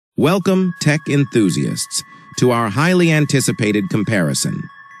Welcome, tech enthusiasts, to our highly anticipated comparison,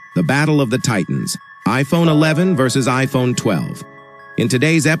 the Battle of the Titans, iPhone 11 versus iPhone 12. In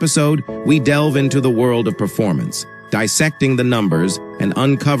today's episode, we delve into the world of performance, dissecting the numbers and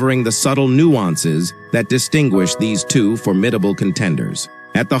uncovering the subtle nuances that distinguish these two formidable contenders.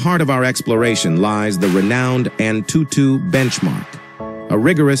 At the heart of our exploration lies the renowned Antutu benchmark, a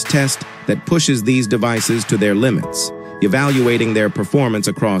rigorous test that pushes these devices to their limits, evaluating their performance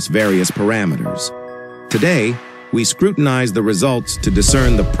across various parameters. Today, we scrutinize the results to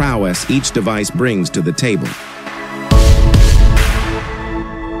discern the prowess each device brings to the table.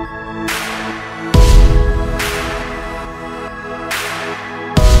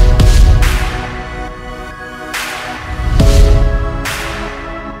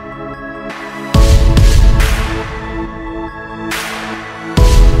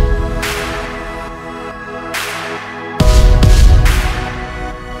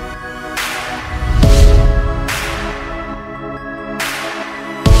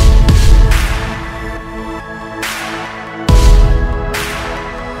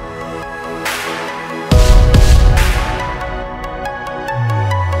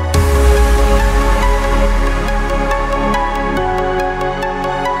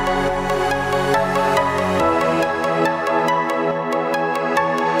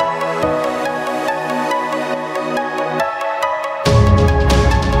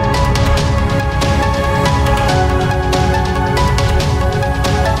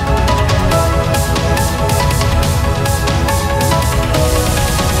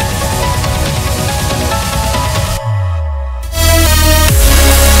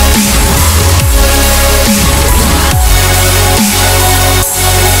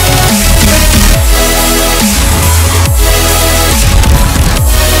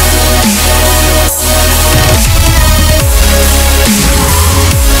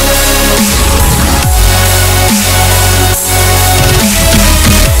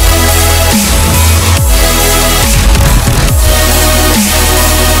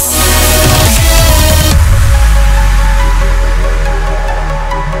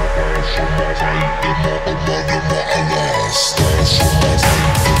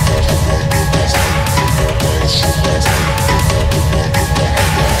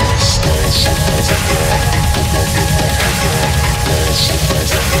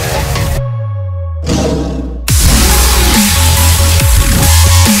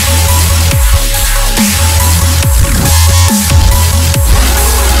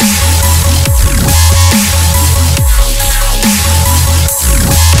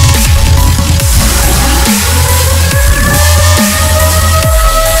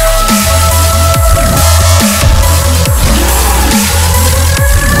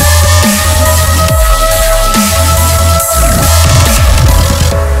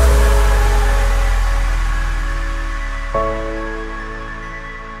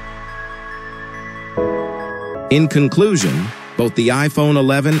 In conclusion, both the iPhone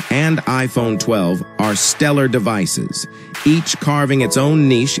 11 and iPhone 12 are stellar devices, each carving its own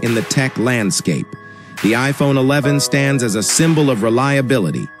niche in the tech landscape. The iPhone 11 stands as a symbol of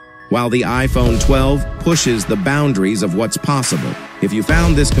reliability, while the iPhone 12 pushes the boundaries of what's possible. If you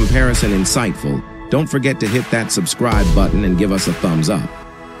found this comparison insightful, don't forget to hit that subscribe button and give us a thumbs up.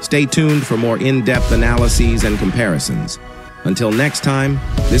 Stay tuned for more in-depth analyses and comparisons. Until next time,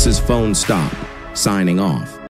 this is Phone Stop, signing off.